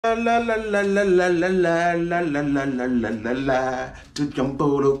La la la la la la la la la la la la la la la to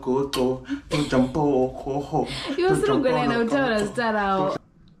umphokoqo to umphokoqo. Yosungulena utaura zita rawo.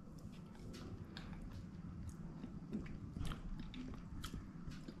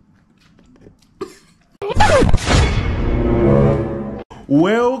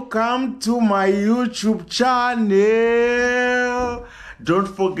 Welcome to my YouTube channel. Don't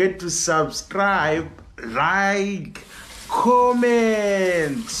forget to subscribe, like,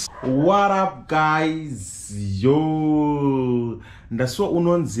 comment. What up, guys? Yo, ndaswa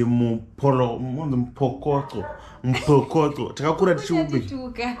unonzi umphokoqo. Takakura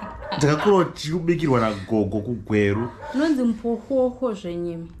tichubikirwa na Gogo kugweru. Unonzi umphokoqo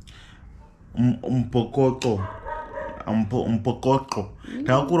zvenyimi. Umphokoqo.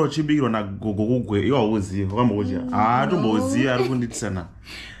 Takakura tichibikirwa na Gogo kugweru. Iwa uzi wakambokuja. Tomboziya ari kunditsana.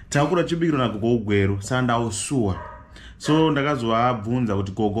 Takakura tichibikirwa na Gogo kugweru. Sanda usuwa. So ndakazovabvunza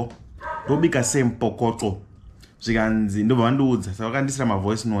kuti Gogo ndobika sei umphokoqo zvikanzi ndobva vandiudza saka vakandisira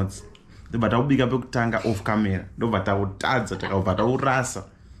mavoice notes ndobva taubika pekutanga off camera ndobva tautadza takabva taurasa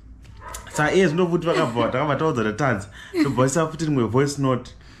saka iye zvinofuti takabva taudza tatadza ndobva isa futi rimwe voice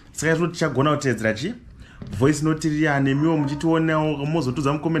note saka izvo tichagona kutedzera chi voice note riya nemiwo muchitionawo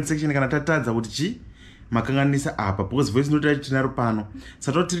mozotudza mucomment section kana tatadza kuti chi makanganisa apa because voice note yacho tinaro pano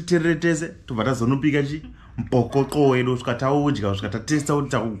saka totiterere tese tobva tazonopika chi umphokoqo wedu kusvika taudya kusvika tatesta kuti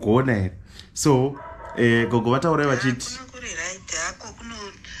takugona here. So Gogo vataurai vachiti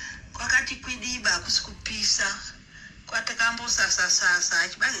kwakati kwidiba hakusi kupisa kwatakambosasasasa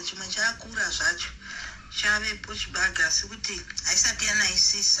chibage chimwe chakura zvacho chavepo chibage asi kuti haisati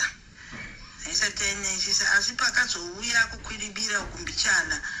yanaisisa asi pakazouya kukwidibira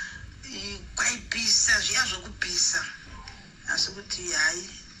kumbichana kwaipisa zviya zvokupisa asi kuti hai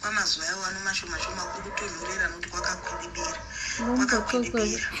kwamazuva ayo ano mashoma kutonhorera nokuti kwakakwidibira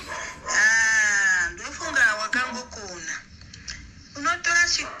ndofunga wakangokona unotora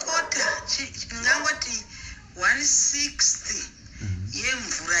chikota ngangoti 1/6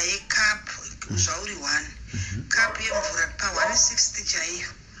 yemvura yekapu zvauri 1 kapu yemvura pa 1/6 chaiyo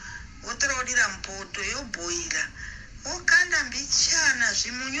wotora wodira mpoto yobhoira wokanda mbichana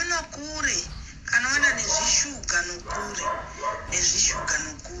zvimunyu nokure kana wanda nezvishuga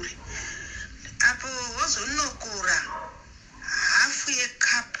nokure apo wozonokora hafu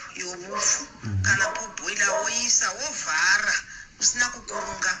yekapu yobufu kana pobhoila woisa wovhara usina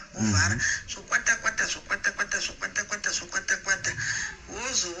kukurunga wovhara zvokwata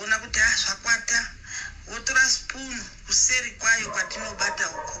wozoona kuti zvakwata wotora spoon kuseri kwayo kwatinobata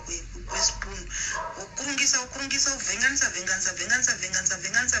kwespoon wokurungisa uvhenganisa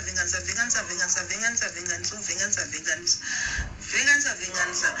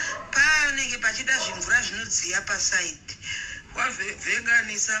panenge pachida zvimvura zvinodziya pasaidi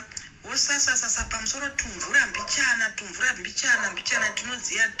wavhenganisa wosasasasa pamusoro tumvura mbichana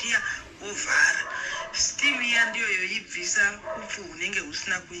tinodziya tiya wovhara steam iya ndiyo yoibvisa upfu hunenge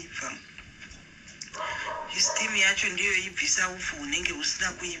husina kuibva steam yacho ndiyo ibvisa upfu hunenge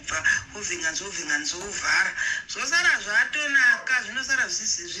husina kuibva wovhenganisa wovhara zvosara zvatonaka zvinosara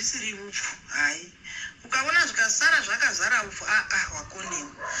zvisiri upfu hai ukaona zvikasara zvakazara upfu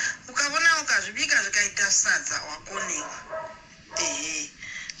wakonewa ukaona ukazvibika zvikaita sadza wakonewa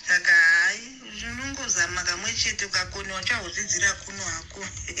saka hai zvinongozama kamwe chete ukakonewa chahudzidzira kuno hako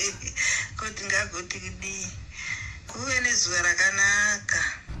kuti ngagoti kudii kuve nezuva rakanaka.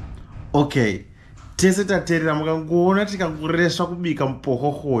 Okay, tese tateerera mukangoona tikakuresva kubika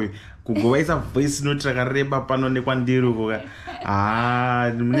umphokoqo Gogo vaisa voice note rakareba pano nekwandiri uko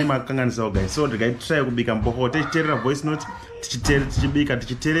mune makanganisa guys. So ndikaitry kubika umphokoqo tichiteerera voice note tichibika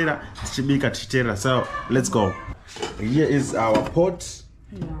tichiteerera. So let's go. Here is our pot.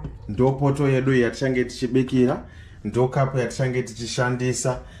 Ndo poto yedu yatichange tichibikira, ndo kapu yatichange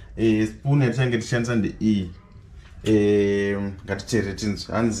tichishandisa, spoon yatichange tichishandisa ndeiyi. Ngatiteerere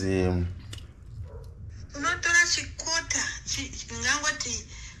tinzwe hanzi unotora chikota ngangoti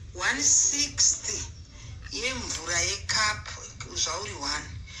 1/6 yemvura yekapu zvauri 1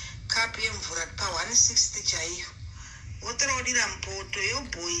 kapu yemvura pa 1/6 chaiyo wotora wodira mpoto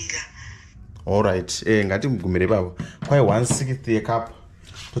yobhoira. Alright, ngatimugumire babo kwai 1/6 yekapu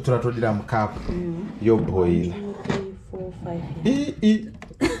totora todira mukapu yobhoira. 3,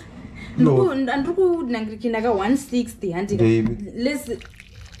 4, 5 ndiri kunangirikina ka 1/6 handika less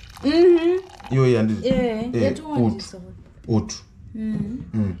iyo yandi utu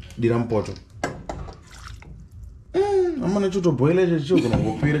dira mpoto amana chotobhoila icho chichogona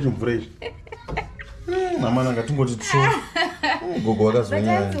kupira chimvura ichi amana ngatingoti tso Gogo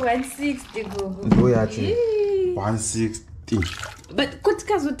wakazonyanya 1/6 Gogo ndo yacho 1/6 But kuti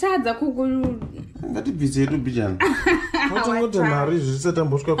kazotadza kuku. Ngatibvise yedu bijana. Kuti mari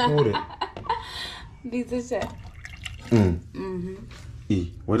zvisatambosvika kure. Bizisha.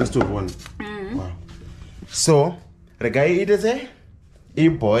 What is to one? Wow. So, regai itese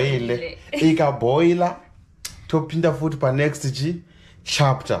iboile. Ikaboila topinda futhi pa next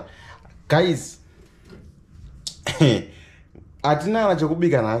chapter. Guys, atina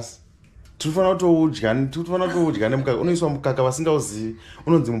chekubika nhasi. Tufana kutodya nemukaka unoiswa mukaka vasingauzivi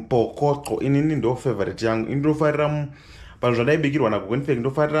unonzi umphokoqo. Inini ndo favorite yangu. Inofarira panhu zvadaibikirwa nagogo. In fact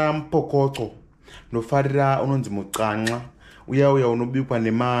ndofarira umphokoqo. Ndofarira unonzi muqanqa. Uya unobikwa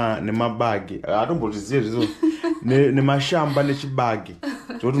nemabage. Atombozvizive zvizo. Nemashamba nechibage.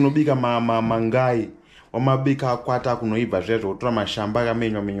 Zvekuti unobika mangai. Wamabika akwata kunoibva zviya zvokutora mashamba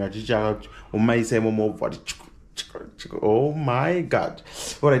akamenywa chicha umaisa imomo obva oh my god.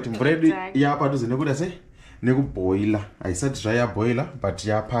 Alright, bread yapadhuze nekuda sei nekuboila. Haisati zvayaboila but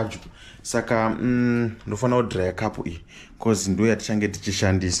yapadyo. Saka ndofanira kudrya cup iyi because ndo yatichange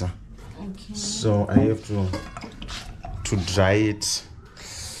tichishandisa. Okay. So I have to dry it.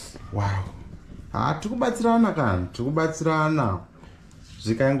 Wow. Tikubatsirana kana. Tikubatsirana.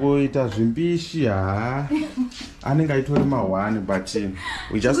 Zvikangoita zvimbishi anenge aitori ma1 but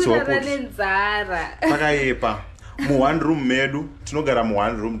we just hope pakayepa mu1 room medu tinogara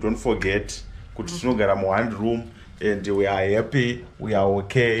mu1 room. Don't forget kuti tinogara mu1 room and we are happy, we are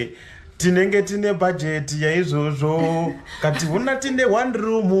okay. Tinenge tine budget yaizvozvo. Kati huna tine 1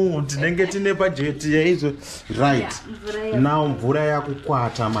 room tinenge tine budget yaizvo. Right. Now mvura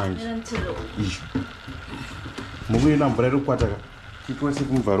yakukwata manje. Mukuina mvura yakukwata Kipose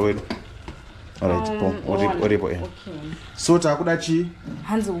kumuvharo wedu. Alright, oripo. Okay. So takuda chi?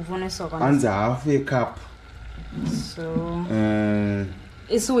 Hanzi uvoneswa kwa. Hanzi half a cup. So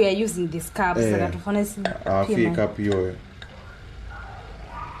so we are using this cup so that ufonesi half a cup yo.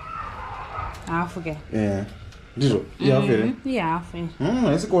 Half okay. Yeah. Ndizo. Yeah, half. Yeah, half.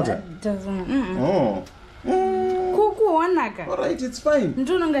 It's a quarter. Oh. Kuku wanaka. Alright, it's fine.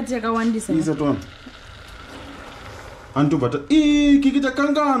 Ndonongati yakawandisa. Is that one? Antubata kikita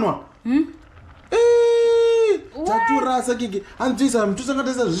kanganwa. Taturasa kiki. Antisa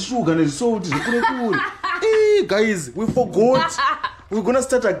mtusangatesa zvishuga nezvisouti zvikure kure. Guys, we forgot. We're gonna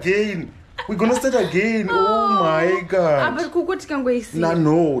start again. Oh my god. But kuku tikangoisi.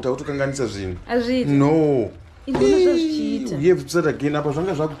 No, takutokanganisa zvinhu. Azviti. No. We have to start again. Apa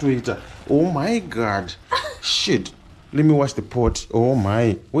zvanga zvakutoita. Oh my god. Shit. Let me wash the pot. Oh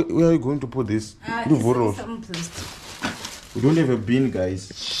my. Where are you going to put this? We don't have a bin,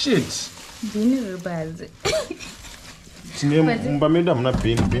 guys. Shit. Bin is bad. Tine mumba medu hamuna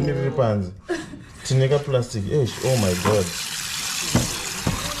bin riri panze. Tineka plastic. Oh my god.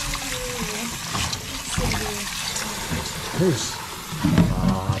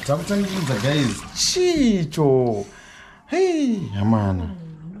 Takutangidza guys. Chicho. Hey, amana.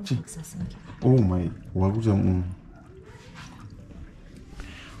 Oh my. Wakuta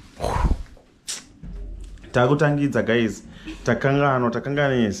takutangidza guys.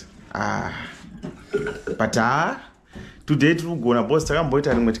 Takanganisa. But today tirikugona boss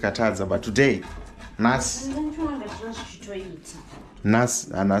takamboita rimwe tikatadza but today nhasi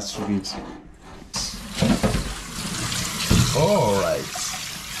sweet. Alright.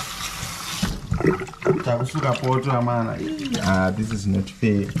 Takusuka poto amana. This is not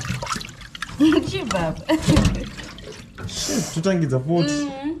fair. Chibaba. Shit, tutangidza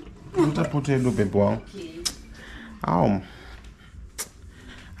poto. Tuta poto yedu baby wangu.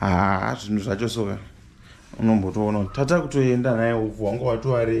 Zvinhu zvacho soka unombotoona tata kutoenda naye uvhu wangu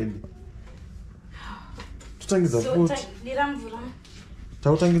watova ready. Tutangidza futi.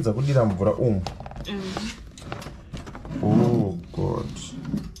 Takutangidza kudira mvura umu. Oh god.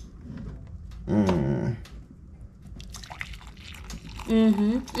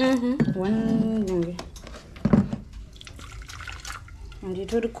 And you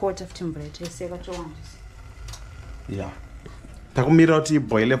told a quart of timber. I say what you want. Yeah. Takumira kuti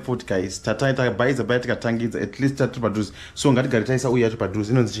boil food guys. Tataita baiza baya tikatangidza at least tatu padhuze. So ngatigare taisa uya yacho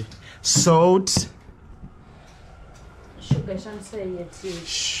padhuze. Inonzi salt.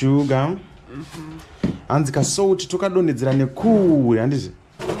 Sugar. Hanzi ka salt tokadonhedzera nekuri handizi.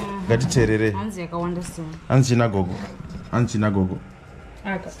 Ngatiterere. Hanzi yakawanda sei. Hanzi china gogo.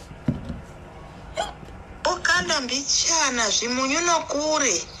 Aka. Okanda mbichana zvimunyu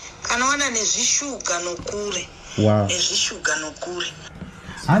nokure kana wana nezvishuga nokure. Wow. Nezvishuga nokure.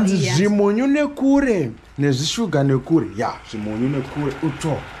 Hanzi zvimunyu nekure nezvishuga nekure. Ya, zvimunyu nekure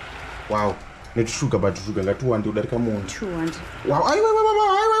uto. Wow. Netushuga but tushuga ngatuwande udarika munhu. 200. Wow. Aiwa.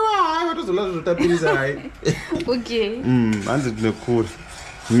 Unozola zvotapirisa hai. Okay. Hanzi tinekuri.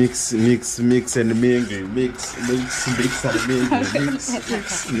 Mix and mingle. Mix and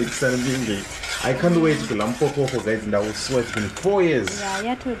mingle. I can't wait to umphokoqo, guys, and I will swear it's been 4 years.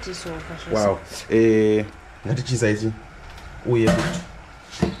 Yeah, totally so. Wow. Ngatichiza ichi. Uye kuti.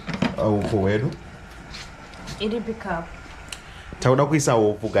 Upo wedu. Iri pick up. Tauda kuisa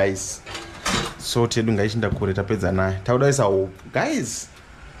upo, guys. So tedu ngaishinda kure tapedza naye. Tauda kuisa upo. Guys.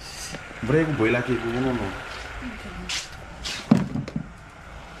 Break boila ke kuno.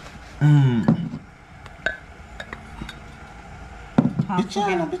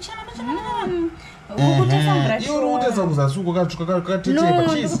 Bichana. Iwo utesa kuzasuko katetepa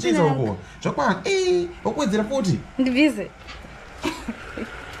cheese uko. Zvakwa okwedzera 40. Ndivize.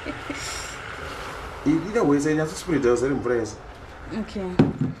 Ida wese nya spread zari mpress. Okay.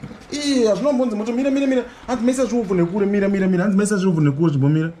 Azvinombonzi moto mira. Hanzi mesa zvovu nekure mira. Hanzi mesa zvovu nekure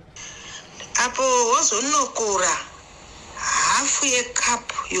zvibomira. Apo wozonokura hafu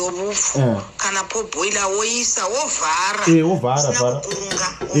yekapu yobufu kana poboila woisa wovhara. Wovhara.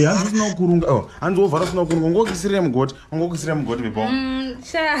 Hanzi sina kurunga. Hanzi wovhara sina kurunga. Ngokisira mugoti bebo.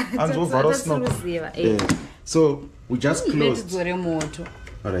 Hanzi wovhara sina kurunga. So we just closed.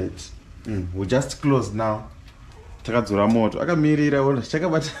 All right. We just closed now. Takadzura moto. Akamirira ona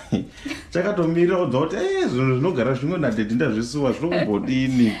chakabata. Chakatomirira odzoti zvinhu zvinogara zvimwe nadedinda zvisuwa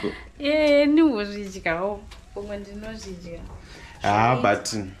zvinobodiniko. Ndivozvidya. Pomwe ndinozvidya.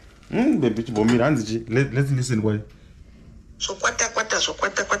 But baby chibomira hanzi let's listen why. Zvokwata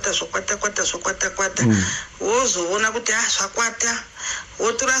wozoona kuti zvakwata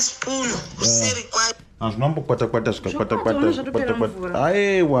wotora spoon kuseri kwayo. Azvinombokwata zvikakwata.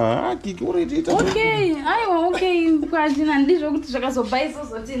 Aiwa, kiki uritiita. Okay, aiwa, okay. Kwachina ndizvo kuti zvakazobaisa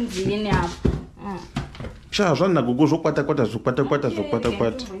zoti nzini apo. Zvanna Gogo zvokwata.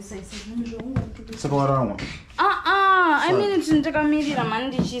 Saka waramwa. I mean ndakamirira mani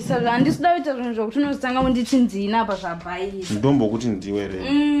ndichisa handisida kuita zvinhu zvokuti unozotanga unditi nzini apa zvabhaisa. Ndombo kuti ndiwere.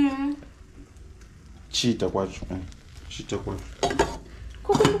 Chiita kwacho.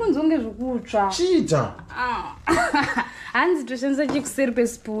 Kuku ndikunzonge zvekutsva. Chiita. Hanzi toshandisa chikuseri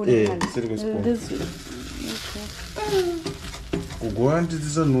pespoon. Kuseri pespoon. Kugoa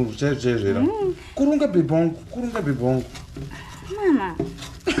ndidzisa nhuru chaizvera. Kurunga bebongo. Mama.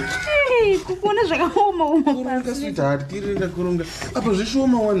 Kukuna zvakaoma kurunga sweetheart kurunga apa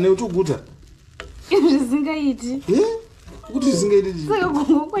zvishoma wane utoguta zvisingaiti kuti zvisingaiti saka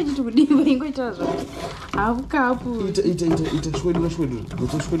kwachiti kudiwa ingoita zvako hakukapu ita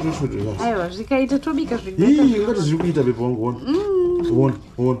shwedura aiwa zvikaita tobika zvigata ingati zviri kuita pepa wangu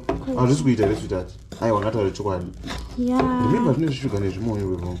ona hazvisi kuita here sweetheart aiwa ngataure chokwadi remember zvine zvishuga nezvimoyo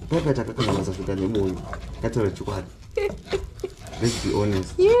pepa wangu paipaita kakazanasa shuga nemoyo ngataure chokwadi. Let's be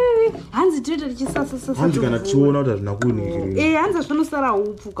honest. Hanzi toita tichisasa. Hanzi kana tiona kuti hazvina kuningira. Hanzi zvinosara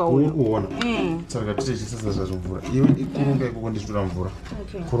upfu kaona. Kuona. Saka tite chisasa zvazvomvura. Iwe kurunga ikoko ndichitora mvura.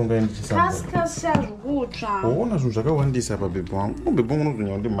 Kurunga ndichisamba. Kaskasha zvekutsva. Ona zvinhu zvakawandisa pabhebho wangu. Bhebho wangu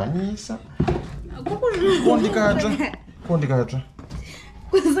unozonya kundimhanyisa. Kondikatsva.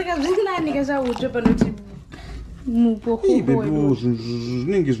 Saka zvinani kashautwe panoti umphokoqo. Bhebho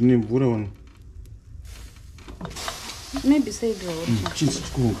zvinenge zvine mvura ona. Maybe say it. Cheese,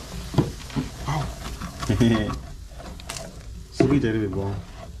 cool. Ow. So we did it, bro.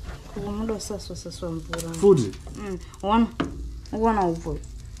 Unodo saswa mvura. Food. One over.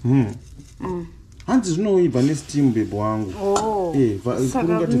 Hanzi zvinoibva nesteam bebo wangu.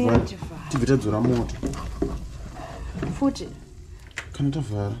 Kurunga tivhetadzora moto. Futi. Kana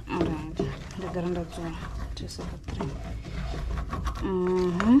tavhara. Alright. Ndagara ndadzora. Tesaka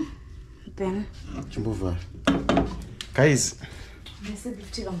 3. Then. Chimbovhara. Guys. This is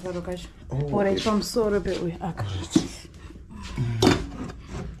 50 kamvaro kacho. Alright, pamusoro peuyu aka.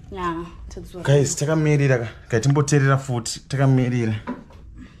 Yeah, tadzora. Guys, takamirira katimboterera futi, takamirira.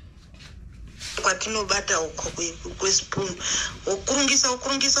 Kwatinobata uko kwespoon wokurungisa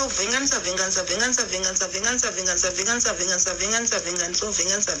uvhenganisa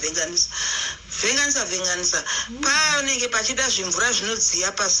panenge pachida zvimvura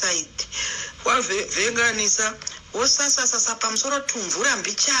zvinodziya pasaidi wavhenganisa wosasasasa pamusoro tumvura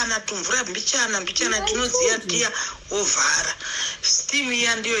mbichana tinodziya tiya wovhara steam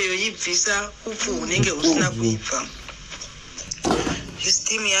iya ndiyo yoibvisa upfu hunenge husina kuibva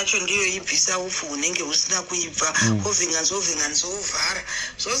steam yacho ndiyo ibvisa upfu hunenge husina kuibva wovhenganisa wovhara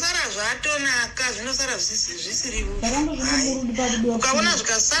zvosara zvatonaka zvinosara zvisiri upfu ukaona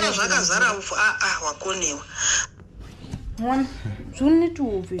zvikasara zvakazara upfu wakonewa zvine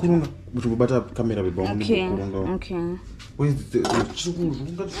tuupfu kurunga kuti kubata kamera beba okay Where's the chicken?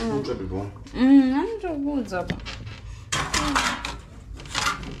 Anotokudza pa.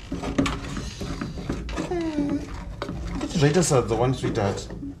 Zvaita sadza one sweetheart.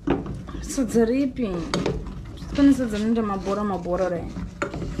 Sadza ripi? Pane sadza rinoita mabhora re.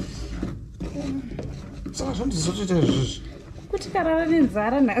 Saka zvandizotoita izvozvi. Kuti karara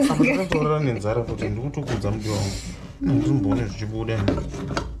nenzara nhasi. Ndakatorara nenzara kuti ndikutokudza mudiwa wangu. Ndimboone zvichibuda.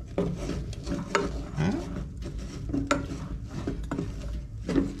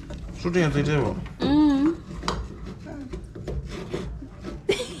 Zvotonyatsoitewo.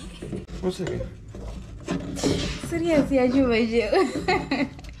 What's it? Seriously,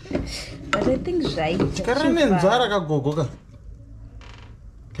 but I think right. Karane nzara kagogoka.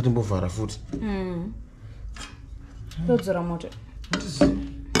 Katimbovhara futi. Todzora moto.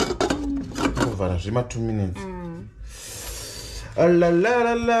 Tovhara zvima 2 minutes. La la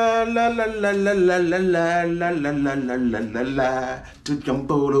la la la la la la la la la la la la la la la to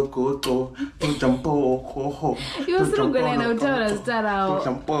umphokoqo to umphokoqo. Yosirugana utaura zita rawo.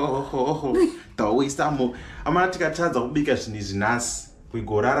 Umphokoqo. Tawisamo. Amana tikatadza kubika zvinhu izvi nhasi.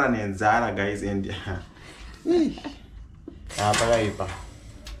 Kuigorara nenzara guys and pakaipa.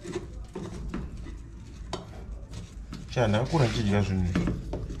 Chana kura chidya zvinhu.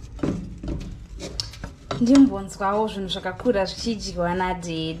 Ndimbonzwawo zvinhu zvakakura zvichidyiwa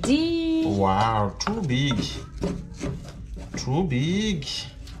nadhedhi. Wow, too big. Too big.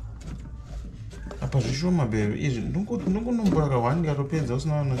 Apa zvishoma bebe izvi ndingonombora ka1 katopedza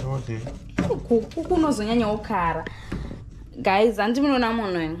usina vanhu kawadei. Kuku unozonyanyawo kara. Guys, andimunoona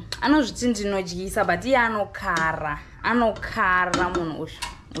munhu anozviti ndinodyisa but iye anokara munhu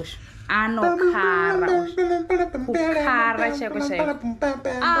ushu anokara kukara chaiko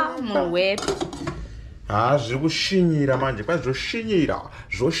munhu wepi. Zviri kushinyira manje kwai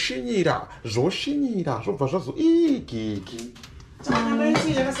zvoshinyira zvobva zvazo igigi. Saka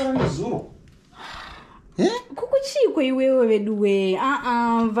yakasara nezuro. Kukuchikwe iwewe veduwe.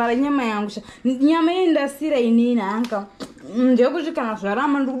 Vhara nyama yangu. Nyama yendasira inini anga. Ndekuti kana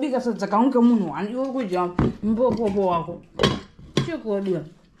zvarama ndikubika sadza kaunge munhu wani iwe kudya mpopopo wako. Chikodiwa.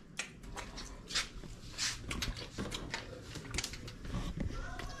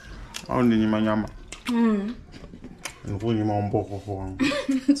 Ndinima nyama. Ndikunyima umphokoqo wangu.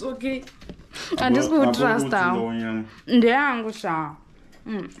 It's okay. Andisi kutrust awo. Ndiyangu sha.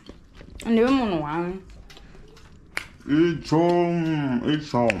 Ndiwe munhu wani. It's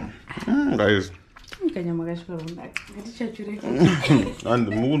home. Guys. Kanyama kashikirunda. Ngatichachureka.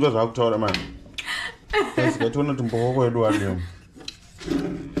 Mukunzwa zvakutaura mani. Tikatoona kuti umphokoqo wedu wadiwa.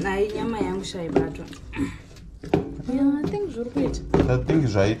 Nayi nyama yangu shaibatwa. I think zviri kuita. I think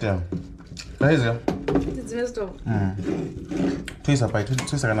zvaita. Guys, Tidzime stove. Toisa pai,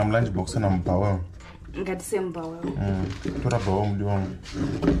 toisa kana mu lunch box kana mubhawa. Ngatise mubhawa. Tora bhawa mudiwa wangu.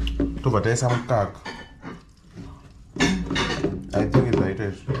 Tobva taisa mukaka. I think zvaita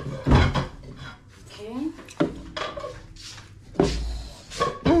izvo.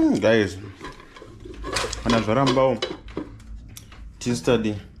 Okay. Guys, kana zvarambawo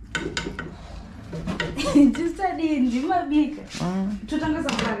tistudy. Tistudy ndimabika. Totanga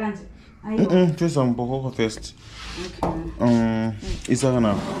sabura kanje. Toisa umphokoqo first. Okay. Isa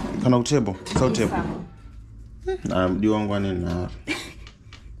kana kutable, table. Mudiwa wangu ane nharo.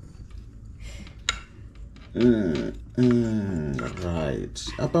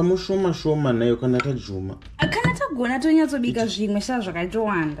 Right. Apa mushoma nayo kana tajuma. Kana tagona tonyatsobika zvimwe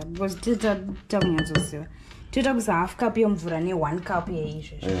zvakaitowanda because takunyatsoziva. Toita kuisa half cup yemvura ne1 cup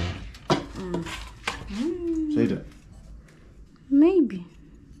yeizvo. Zvaita? Maybe.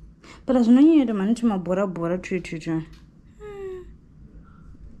 But zvinonyaita maniti mabhora tuitutu.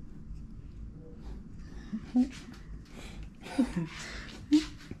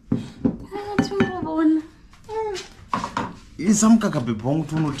 Timbobona. Isa mukaka bebe wangu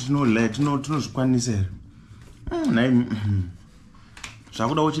tinozvikwanisira. Nai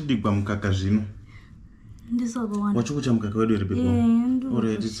zvakuda uchidigwa mukaka zvino. Ndisakawana. Wachikucha mukaka wedu ere bebe wangu?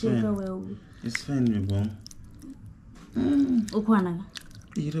 Alright, it's fine bebe wangu. Ukwana.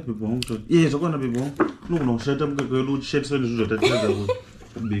 Ira bebe wangu to. Zvakwana bebe wangu. Unogona kushata mukaka wedu uchishatisa nezvo zvatatadza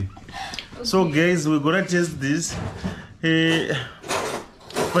kubika. So guys, we're gonna taste this.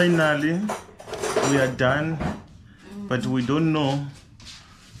 Finally, we are done, but we don't know.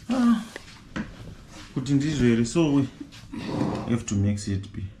 Kuti ndizvo here, so we have to mix it.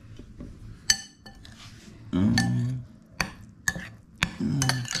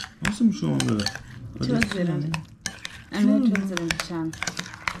 What's mshonga?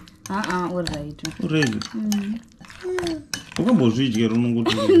 Alright. Ukambozvidya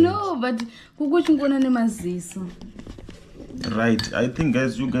rununguti. No, but kuku chingona nemaziso. Right, I think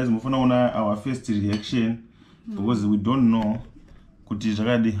guys, you guys mufana ona our first reaction because we don't know kuti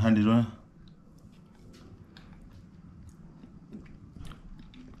zvakadi handiro.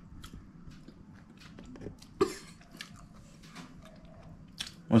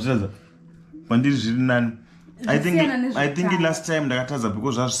 What's pandiri zviri nani. I think last time ndakatadza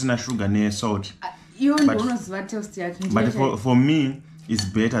because zvasina sugar ne salt. But for me it's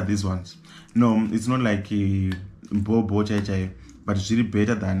better these ones. No, it's not like bobo chai, but it's really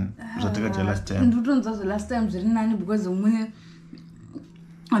better than zvatakadya last time. Ndotonza last time zviri nani because umwe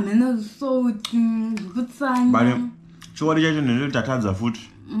hameno salt kutsanya. But chokwadi chacho ndinotatadza futi.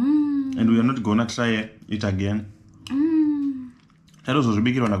 And we are not gonna try it again.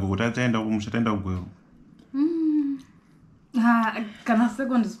 Tatozozvibikirwa nagogo tataenda kumusha taenda kugweru. Kana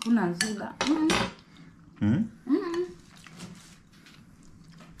second spoon anzuda.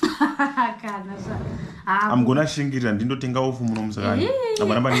 I'm gonna shingirira ndindotenga ofu muno musakani.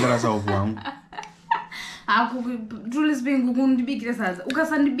 Abaramba ndingarasa ofu wangu. Truly speaking, kuku ndibikira sadza.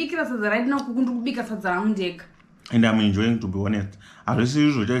 Ukasandibikira sadza right now kuku ndikubika sadza rangu ndega. And I'm enjoying, to be honest. I really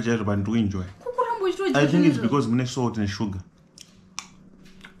usually but do enjoy. I think it's because mune salt and sugar.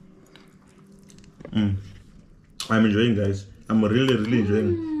 I'm enjoying, guys. I'm really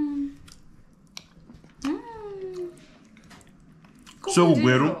enjoying. So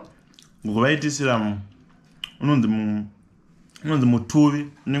kugweru nguvaitisira unonzi mutuvi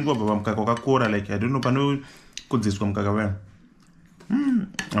unenge wabva pamukaka wakakora, like I don't know pano kudziswa mukaka wena.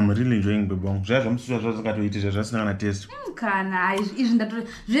 I'm really enjoying bebong. Zvaya zvamusiwa zvazvakatoitira zvasina kana taste. Kana izvi ndatori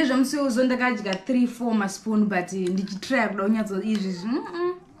zveye zvamusiwa uzo ndakadya 3-4 maspoon but ndichitry kuda unyatso izvi.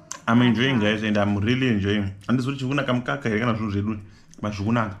 I'm enjoying, guys, and I'm really enjoying. And this is chikunaka mukaka here kana zvinhu zvedu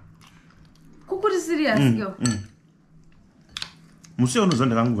mazvikunaka. Kukuri serious yo. Musiwa unoziva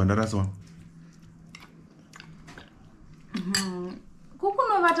ndakangobva ndaraswa. Kuku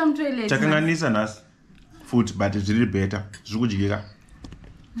novata mutoilet. Takanganisa nhasi food but it's really better. Zviri kudyika.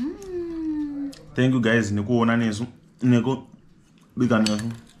 Thank you guys nekuona nesu nekubika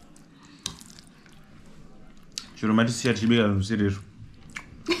nesu. Chiro matisiya tichibika zvinhu serizvo.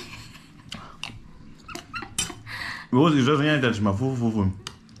 Because it's just my fufu.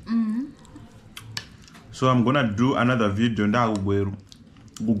 So I'm gonna do another video ndakugweru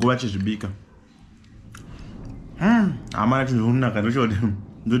kuguva chezvibika. Amana chinzvunaka ndochoti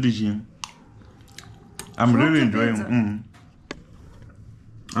ndoti chi. I'm really enjoying.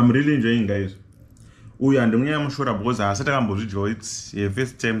 I'm really enjoying, guys. Uya ndimwe yamushora because asati akambozvidyawo, it's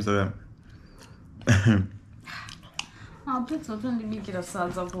first time so. Pizza tondibikira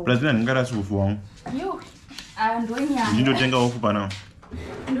sadza po. Plus ndingarasi ufu wangu. Yo. Ndonya. Ndindotenga ufu pana.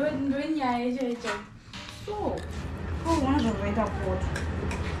 Ndonya echo. So, unazvoita pot.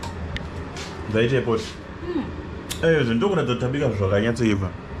 Ndaite pot. Ndokuratidza kuti tabika zvakanyatsoibva.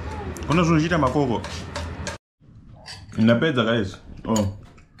 Kuna zvinhu zvichiita makoko. Ndapedza, guys. Oh.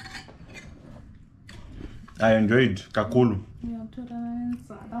 I enjoyed kakulu.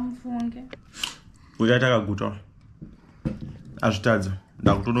 Uya takaguta. Azvitadza.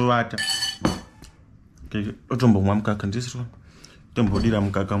 Ndakutonovata. Otombomwa mukaka ndisiro. Tombodira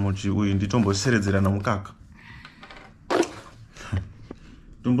mukaka muchi uyu nditomboseredzera namukaka.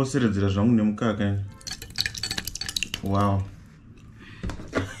 Tomboseredzera zvangu nemukaka. Wow.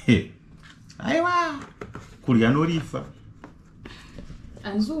 Aiwa. Kurya norifa.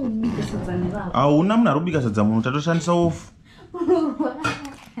 Anzobika sadza nevavo. Hauna munhu arikubika sadza munhu tatoshandisa ofu.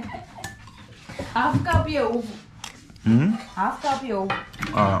 Half cup yeofu. Half cup yeofu.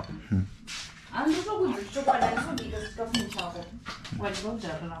 Anditokudza chokwadi andinobika chikafu chako. Wadya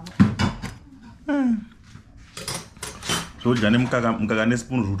kudhara nako. Zvodya nemukaka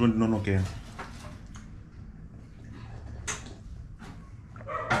nespoon zvotondinonokera.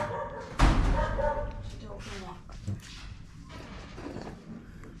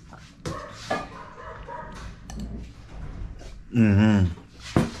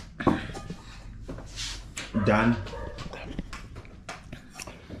 Done.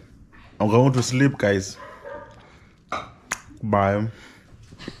 I'm going to sleep, guys. Bye.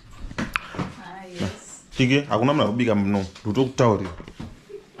 Yes. Tiki, hakuna mna kubika mno. Tutokutauri.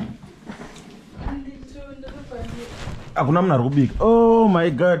 Hakuna mna kubika. Oh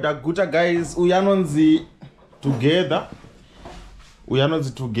my god, Daguta guys, uyanonzi together.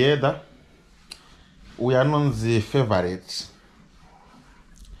 Uyanonzi together. Uyanonzi favorite.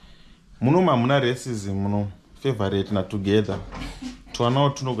 Muno mamuna racism muno favorite na together. Tuanao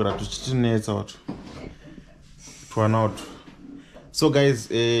tunogara tuchitinetsa watu. Tuanao. So guys,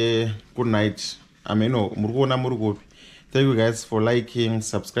 good night. Hameno, murikuona murikopi. Thank you guys for liking,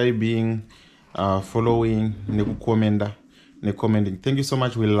 subscribing, following, nekukomenda. necommending. Thank you so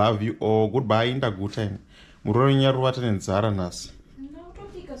much. We love you all. Goodbye. Indaguta. Muroro nyaruwata nenzara nasi.